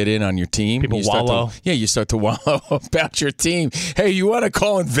starts to hit in on your team. People wallow. You start to wallow about your team. Hey, you want to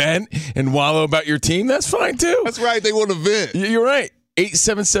call and vent and wallow about your team? That's fine, too. That's right. They want to vent. You're right.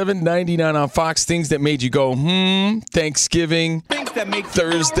 877-99 on Fox. Things that made you go, Thanksgiving,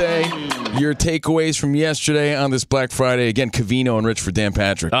 Thursday. Your takeaways from yesterday on this Black Friday. Again, Covino and Rich for Dan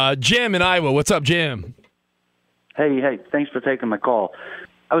Patrick. Jim in Iowa. What's up, Jim? Hey, thanks for taking my call.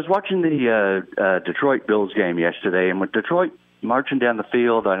 I was watching the Detroit Bills game yesterday, and with Detroit marching down the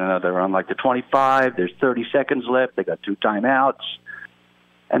field, I don't know, they're on like the 25, there's 30 seconds left, they got 2 timeouts,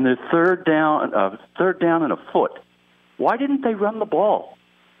 and they're third down and a foot. Why didn't they run the ball?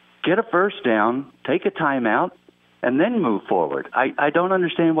 Get a first down, take a timeout, and then move forward. I don't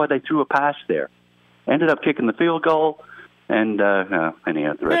understand why they threw a pass there. Ended up kicking the field goal. And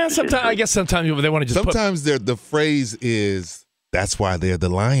anyhow, the rest I guess sometimes they want to just. Sometimes the phrase is, "That's why they're the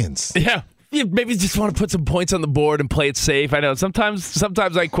Lions." Yeah, maybe just want to put some points on the board and play it safe. I know. Sometimes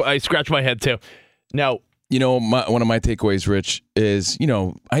I scratch my head too. Now, one of my takeaways, Rich, is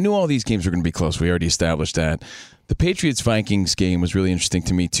I knew all these games were going to be close. We already established that. The Patriots-Vikings game was really interesting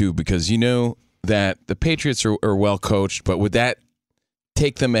to me too because that the Patriots are well coached, but would that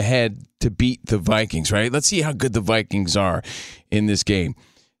take them ahead to beat the Vikings, right? Let's see how good the Vikings are in this game.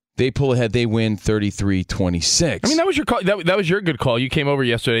 They pull ahead. They win 33-26. I mean, that was your call. That was your good call. You came over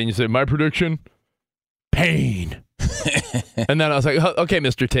yesterday and you said, my prediction, pain. And then I was like, okay,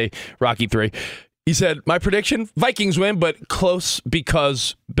 Mr. T, Rocky 3. He said, my prediction, Vikings win, but close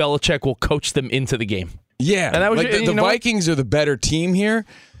because Belichick will coach them into the game. Yeah. And that was the Vikings are the better team here,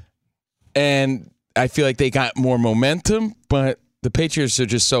 and I feel like they got more momentum, but the Patriots are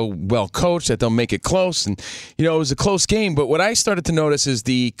just so well coached that they'll make it close. And, it was a close game. But what I started to notice is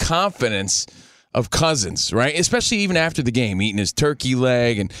the confidence of Cousins, right? Especially even after the game, eating his turkey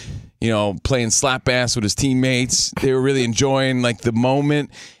leg and, playing slap ass with his teammates. They were really enjoying, the moment.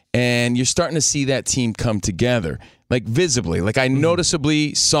 And you're starting to see that team come together, visibly. I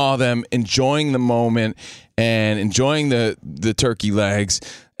noticeably saw them enjoying the moment and enjoying the turkey legs.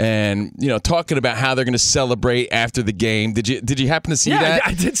 And talking about how they're going to celebrate after the game. Did you happen to see that?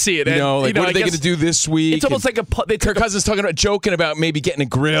 Yeah, I did see it. What are they going to do this week? It's almost like Kirk Cousins joking about maybe getting a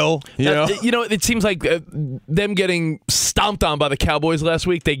grill. It seems like them getting stomped on by the Cowboys last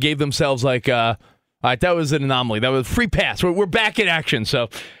week. They gave themselves all right, that was an anomaly. That was free pass. We're back in action. So,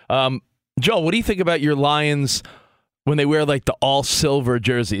 Joel, what do you think about your Lions when they wear the all silver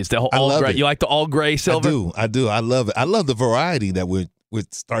jerseys? The all gray. You like the all gray silver? I do. I love it. I love the variety that we're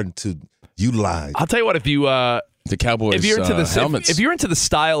starting to utilize. I'll tell you what, if you the Cowboys if you're into the helmets. If you're into the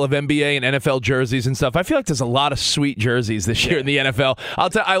style of NBA and NFL jerseys and stuff, I feel like there's a lot of sweet jerseys this year in the NFL.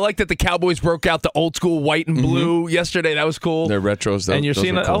 I like that the Cowboys broke out the old school white and blue yesterday. That was cool. They're retros, and you're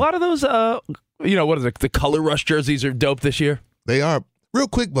seeing cool. a lot of those. What is it? The Color Rush jerseys are dope this year. They are. Real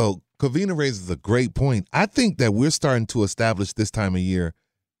quick, Bo, Covina raises a great point. I think that we're starting to establish this time of year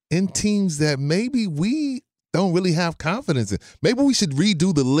in teams that maybe we don't really have confidence in. Maybe we should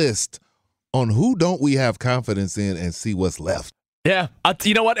redo the list on who don't we have confidence in and see what's left. Yeah.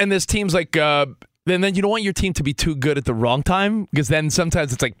 You know what? And there's teams and then you don't want your team to be too good at the wrong time because then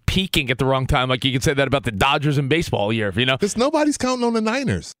sometimes it's peaking at the wrong time. You could say that about the Dodgers in baseball all year, Because nobody's counting on the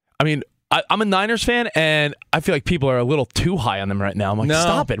Niners. I mean, I'm a Niners fan, and I feel like people are a little too high on them right now. I'm like,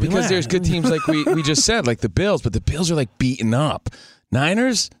 stop it. Because there's good teams like we just said, like the Bills, but the Bills are beaten up.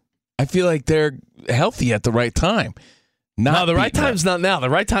 Niners, I feel like they're healthy at the right time. No, the right time's not now. The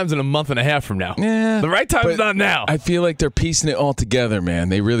right time's in a month and a half from now. Yeah, the right time's not now. I feel like they're piecing it all together, man.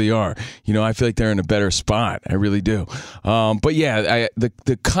 They really are. I feel like they're in a better spot. I really do. But yeah,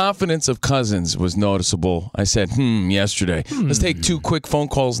 the confidence of Cousins was noticeable. I said, yesterday. Let's take 2 quick phone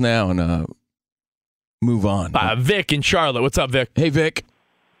calls now and move on. Vic in Charlotte. What's up, Vic? Hey, Vic.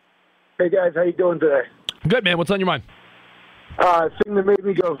 Hey, guys. How you doing today? Good, man. What's on your mind? Thing that made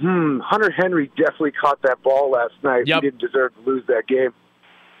me go, Hunter Henry definitely caught that ball last night. Yep. He didn't deserve to lose that game.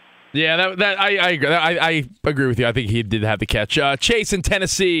 Yeah, I agree. I agree with you. I think he did have the catch. Chase in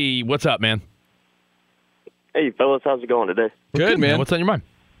Tennessee. What's up, man? Hey, fellas. How's it going today? Good, man. What's on your mind?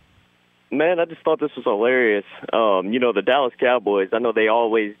 Man, I just thought this was hilarious. The Dallas Cowboys, I know they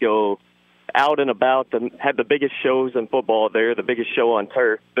always go out and about and have the biggest shows in football there, the biggest show on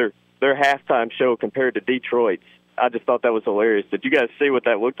turf. Their halftime show compared to Detroit's. I just thought that was hilarious. Did you guys see what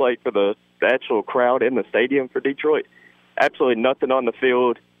that looked like for the actual crowd in the stadium for Detroit? Absolutely nothing on the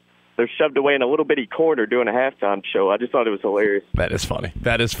field. They're shoved away in a little bitty corner doing a halftime show. I just thought it was hilarious. That is funny.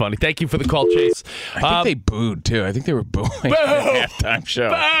 Thank you for the call, Chase. I think they booed, too. I think they were booing the halftime show.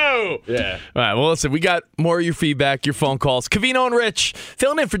 Boo! Yeah. All right, well, listen, we got more of your feedback, your phone calls. Covino and Rich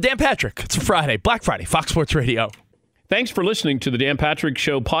filling in for Dan Patrick. It's a Friday, Black Friday, Fox Sports Radio. Thanks for listening to the Dan Patrick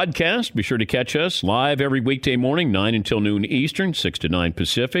Show podcast. Be sure to catch us live every weekday morning, 9 until noon Eastern, 6 to 9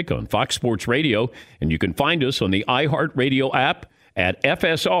 Pacific on Fox Sports Radio. And you can find us on the iHeartRadio app at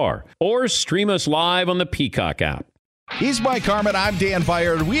FSR or stream us live on the Peacock app. He's Mike Harmon. I'm Dan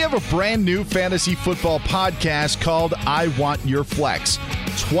Byer. We have a brand new fantasy football podcast called I Want Your Flex.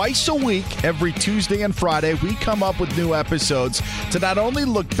 Twice a week, every Tuesday and Friday, we come up with new episodes to not only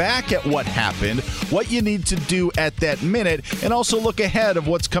look back at what happened, what you need to do at that minute, and also look ahead of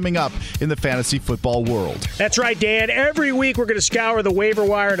what's coming up in the fantasy football world. That's right, Dan. Every week, we're going to scour the waiver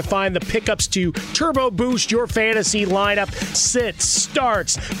wire to find the pickups to turbo boost your fantasy lineup, sits,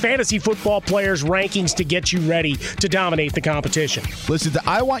 starts, fantasy football players' rankings to get you ready to dominate the competition. Listen to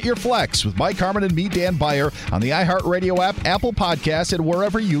I Want Your Flex with Mike Harmon and me, Dan Byer, on the iHeartRadio app, Apple Podcasts, and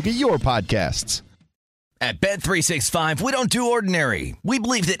wherever you get your podcasts. At Bet365, we don't do ordinary. We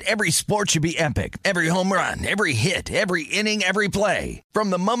believe that every sport should be epic. Every home run, every hit, every inning, every play. From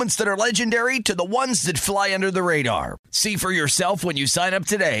the moments that are legendary to the ones that fly under the radar. See for yourself when you sign up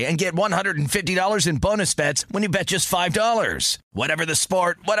today and get $150 in bonus bets when you bet just $5. Whatever the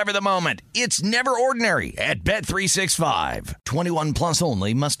sport, whatever the moment, it's never ordinary at Bet365. 21 plus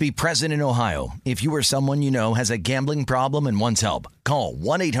only. Must be present in Ohio. If you or someone you know has a gambling problem and wants help, call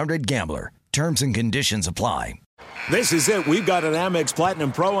 1-800-GAMBLER. Terms and conditions apply. This is it. We've got an Amex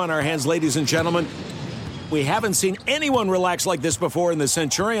Platinum Pro on our hands, ladies and gentlemen. We haven't seen anyone relax like this before in the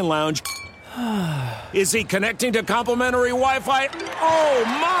Centurion Lounge. Is he connecting to complimentary Wi-Fi? Oh,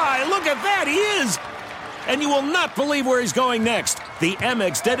 my. Look at that. He is. And you will not believe where he's going next. The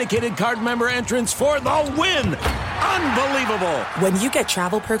Amex dedicated card member entrance for the win. Unbelievable. When you get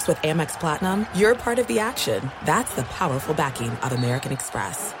travel perks with Amex Platinum, you're part of the action. That's the powerful backing of American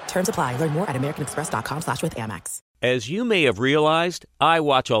Express. Terms apply. Learn more at americanexpress.com/withAmex. As you may have realized, I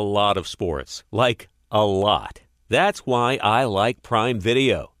watch a lot of sports. Like, a lot. That's why I like Prime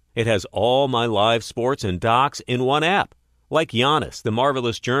Video. It has all my live sports and docs in one app. Like Giannis, The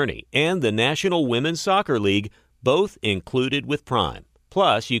Marvelous Journey, and the National Women's Soccer League, both included with Prime.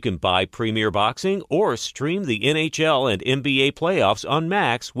 Plus, you can buy Premier Boxing or stream the NHL and NBA playoffs on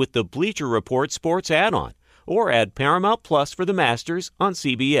Max with the Bleacher Report Sports add-on, or add Paramount Plus for the Masters on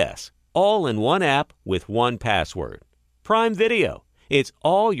CBS. All in one app with one password. Prime Video. It's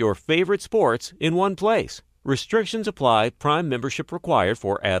all your favorite sports in one place. Restrictions apply. Prime membership required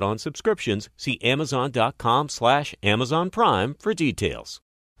for add-on subscriptions. See Amazon.com/Amazon Prime for details.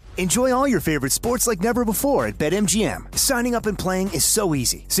 Enjoy all your favorite sports like never before at BetMGM. Signing up and playing is so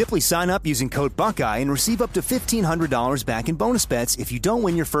easy. Simply sign up using code Buckeye and receive up to $1,500 back in bonus bets if you don't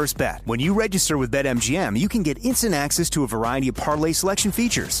win your first bet. When you register with BetMGM, you can get instant access to a variety of parlay selection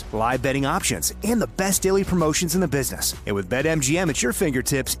features, live betting options, and the best daily promotions in the business. And with BetMGM at your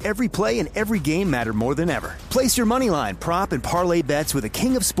fingertips, every play and every game matter more than ever. Place your moneyline, prop, and parlay bets with the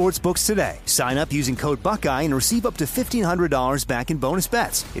king of sportsbooks today. Sign up using code Buckeye and receive up to $1,500 back in bonus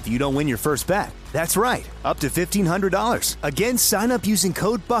bets if you don't win your first bet. That's right, up to $1,500. Again, sign up using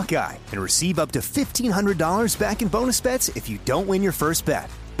code Buckeye and receive up to $1,500 back in bonus bets if you don't win your first bet.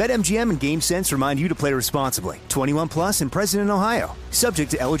 BetMGM and GameSense remind you to play responsibly. 21 plus and present in Ohio.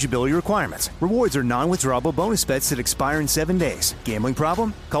 Subject to eligibility requirements. Rewards are non-withdrawable bonus bets that expire in 7 days. Gambling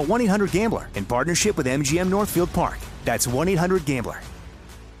problem? Call 1-800-GAMBLER in partnership with MGM Northfield Park. That's 1-800-GAMBLER.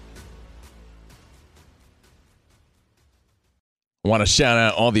 I want to shout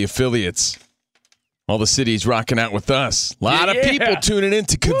out all the affiliates All the cities rocking out with us. A lot of people tuning in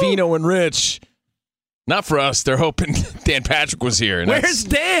to Covino and Rich. Not for us. They're hoping Dan Patrick was here. Where's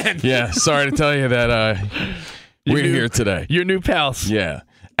Dan? Yeah, sorry to tell you that we're here today. Your new pals. Yeah.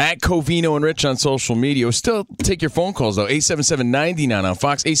 At Covino and Rich on social media. We'll still take your phone calls, though. 877-99 on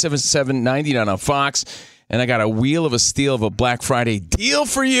Fox. 877-99 on Fox. And I got a wheel of a steel of a Black Friday deal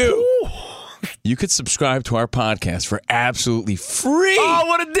for you. Ooh. You could subscribe to our podcast for absolutely free. Oh,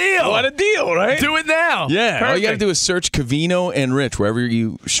 what a deal. What a deal, right? Do it now. Yeah. Perfect. All you got to do is search Covino and Rich wherever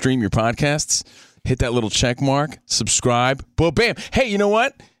you stream your podcasts. Hit that little check mark. Subscribe. Boom, bam. Hey, you know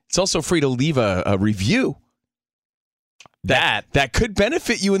what? It's also free to leave a review. That could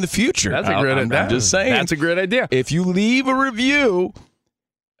benefit you in the future. That's a great idea. I'm just saying. That's a great idea. If you leave a review,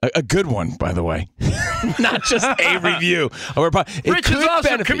 a good one, by the way, not just a review. Rich is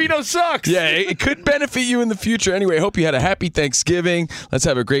awesome. Covino sucks. Yeah, it could benefit you in the future. Anyway, I hope you had a happy Thanksgiving. Let's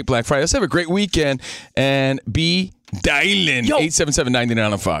have a great Black Friday. Let's have a great weekend and be dialing.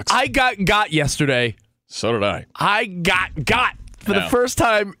 877-99 on Fox. I got yesterday. So did I. I got for the first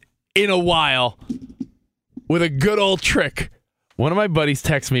time in a while with a good old trick. One of my buddies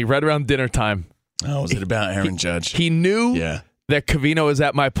texted me right around dinner time. Oh, was it about Aaron Judge? He knew that Covino was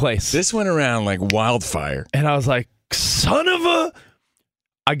at my place. This went around like wildfire. And I was like, son of a...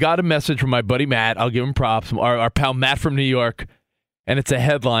 I got a message from my buddy Matt. I'll give him props. Our pal Matt from New York. And it's a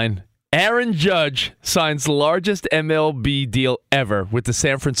headline. Aaron Judge signs the largest MLB deal ever with the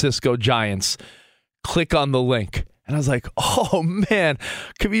San Francisco Giants. Click on the link. And I was like, oh, man,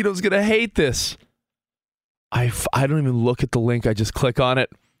 Covino's going to hate this. I don't even look at the link. I just click on it.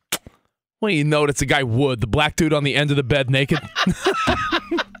 Well, you know it's a guy Wood, the black dude on the end of the bed naked.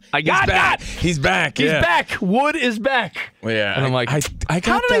 I got that. He's back. He's back. Wood is back. Well, yeah. And I'm like, I got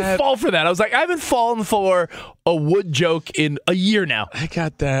how did I fall for that? I was like, I haven't fallen for a Wood joke in a year now. I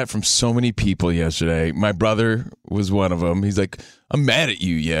got that from so many people yesterday. My brother was one of them. He's like, I'm mad at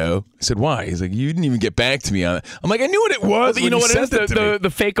you, yo. I said, why? He's like, you didn't even get back to me on it. I'm like, I knew what it was. Well, you know what it is?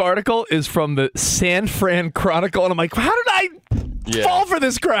 The fake article is from the San Fran Chronicle. And I'm like, how did I fall for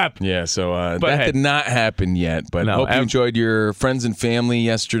this crap? Yeah, so that did not happen yet. But I hope you enjoyed your friends and family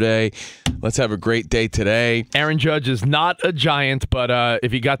yesterday. Let's have a great day today. Aaron Judge is not a Giant, but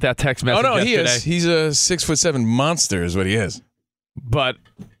if you got that text message yesterday. He is. He's a 6'7" monster is what he is. But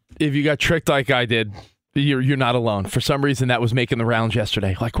if you got tricked like I did, you're not alone. For some reason, that was making the rounds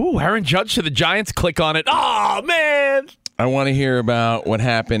yesterday. Like, ooh, Aaron Judge to the Giants. Click on it. Oh, man. I want to hear about what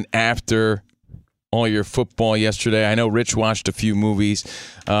happened after all your football yesterday. I know Rich watched a few movies,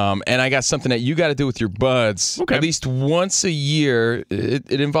 and I got something that you got to do with your buds. Okay. At least once a year. It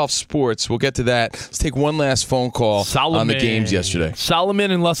involves sports. We'll get to that. Let's take one last phone call on the games yesterday.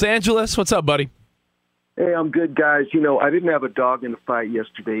 Solomon in Los Angeles. What's up, buddy? Hey, I'm good, guys. You know, I didn't have a dog in the fight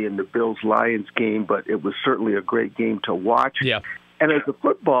yesterday in the Bills-Lions game, but it was certainly a great game to watch. Yeah. And as a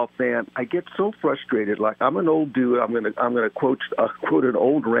football fan, I get so frustrated. Like, I'm an old dude. I'm gonna quote an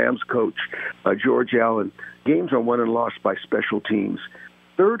old Rams coach, George Allen. Games are won and lost by special teams.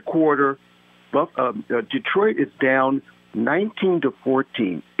 Third quarter, Detroit is down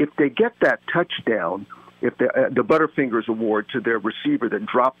 19-14. If they get that touchdown, if the Butterfingers award to their receiver that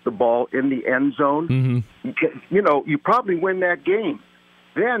dropped the ball in the end zone, you probably win that game.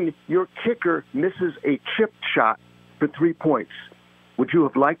 Then your kicker misses a chip shot for 3 points. Would you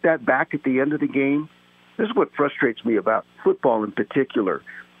have liked that back at the end of the game? This is what frustrates me about football in particular,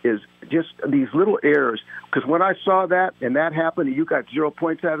 is just these little errors. Because when I saw that and that happened and you got 0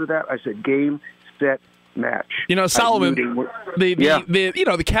 points out of that, I said game, set, match. You know, Solomon,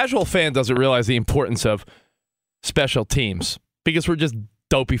 the casual fan doesn't realize the importance of special teams because we're just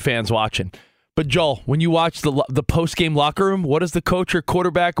dopey fans watching. But Joel, when you watch the post-game locker room, what does the coach or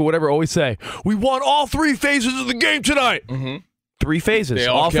quarterback or whatever always say? We won all 3 phases of the game tonight. Mm-hmm. 3 phases: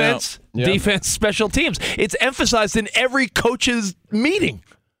 offense, defense, special teams. It's emphasized in every coach's meeting.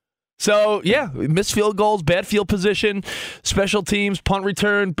 So, yeah, missed field goals, bad field position, special teams, punt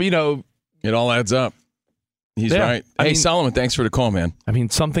return, it all adds up. He's right. Hey, Solomon, thanks for the call, man. I mean,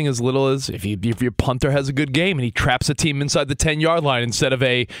 something as little as if your punter has a good game and he traps a team inside the 10-yard line instead of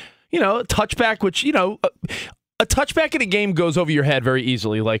a touchback, which, a touchback in a game goes over your head very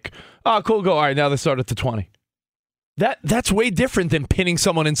easily. Like, oh, cool, go. All right, now they start at the 20. That's way different than pinning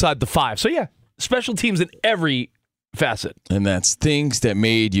someone inside the 5. So, yeah, special teams in every facet. And that's things that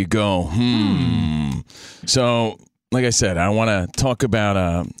made you go, So, like I said, I want to talk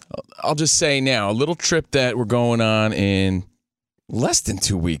about, I'll just say now, a little trip that we're going on in less than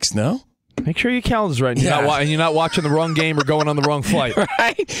 2 weeks, no? Make sure your calendar's right and you're not watching the wrong game or going on the wrong flight.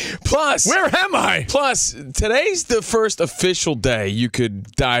 Right? Plus, where am I? Plus, today's the first official day you could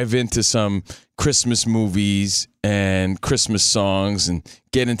dive into some Christmas movies and Christmas songs and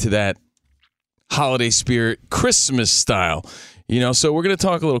get into that holiday spirit, Christmas style. So we're going to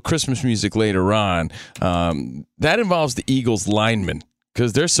talk a little Christmas music later on. That involves the Eagles linemen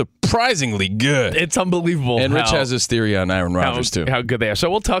because they're surprisingly good. It's unbelievable. And Rich has his theory on Aaron Rodgers, too. How good they are. So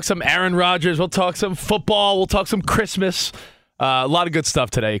we'll talk some Aaron Rodgers. We'll talk some football. We'll talk some Christmas. A lot of good stuff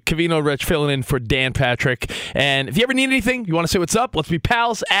today. Covino Rich filling in for Dan Patrick. And if you ever need anything, you want to say what's up, let's be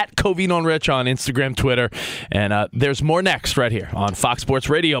pals at Covino and Rich on Instagram, Twitter. And there's more next right here on Fox Sports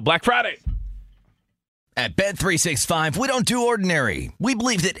Radio. Black Friday. At Bet365, we don't do ordinary. We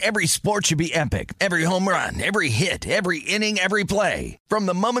believe that every sport should be epic. Every home run, every hit, every inning, every play. From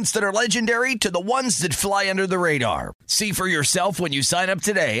the moments that are legendary to the ones that fly under the radar. See for yourself when you sign up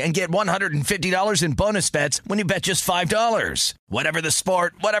today and get $150 in bonus bets when you bet just $5. Whatever the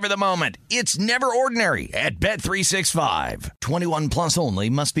sport, whatever the moment, it's never ordinary at Bet365. 21 plus only.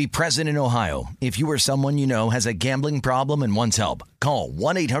 Must be present in Ohio. If you or someone you know has a gambling problem and wants help, call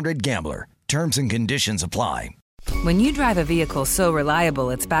 1-800-GAMBLER. Terms and conditions apply. When you drive a vehicle so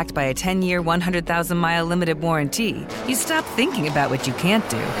reliable it's backed by a 10-year, 100,000-mile limited warranty, you stop thinking about what you can't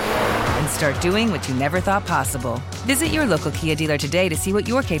do and start doing what you never thought possible. Visit your local Kia dealer today to see what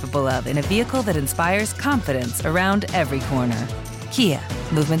you're capable of in a vehicle that inspires confidence around every corner. Kia,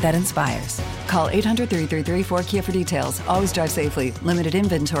 movement that inspires. Call 800-333-4KIA for details. Always drive safely. Limited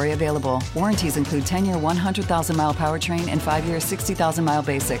inventory available. Warranties include 10-year 100,000-mile powertrain and 5-year 60,000-mile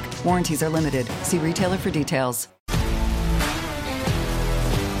basic. Warranties are limited. See retailer for details.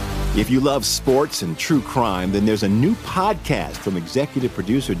 If you love sports and true crime, then there's a new podcast from executive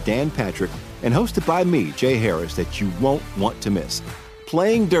producer Dan Patrick and hosted by me, Jay Harris, that you won't want to miss.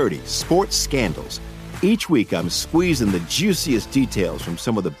 Playing Dirty: Sports Scandals. Each week, I'm squeezing the juiciest details from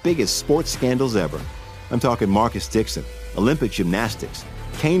some of the biggest sports scandals ever. I'm talking Marcus Dixon, Olympic gymnastics,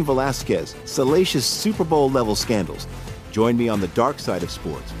 Cain Velasquez, salacious Super Bowl-level scandals. Join me on the dark side of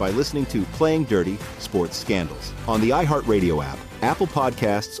sports by listening to Playing Dirty: Sports Scandals on the iHeartRadio app, Apple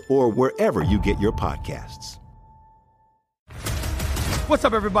Podcasts, or wherever you get your podcasts. What's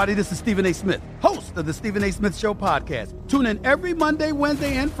up, everybody? This is Stephen A. Smith, host of the Stephen A. Smith Show podcast. Tune in every Monday,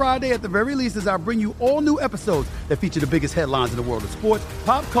 Wednesday, and Friday at the very least as I bring you all new episodes that feature the biggest headlines in the world of sports,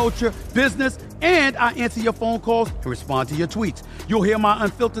 pop culture, business, and I answer your phone calls and respond to your tweets. You'll hear my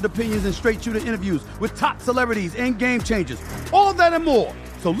unfiltered opinions and straight-shooter interviews with top celebrities and game changers. All that and more.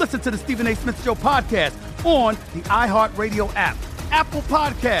 So listen to the Stephen A. Smith Show podcast on the iHeartRadio app, Apple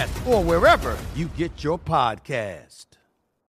Podcasts, or wherever you get your podcasts.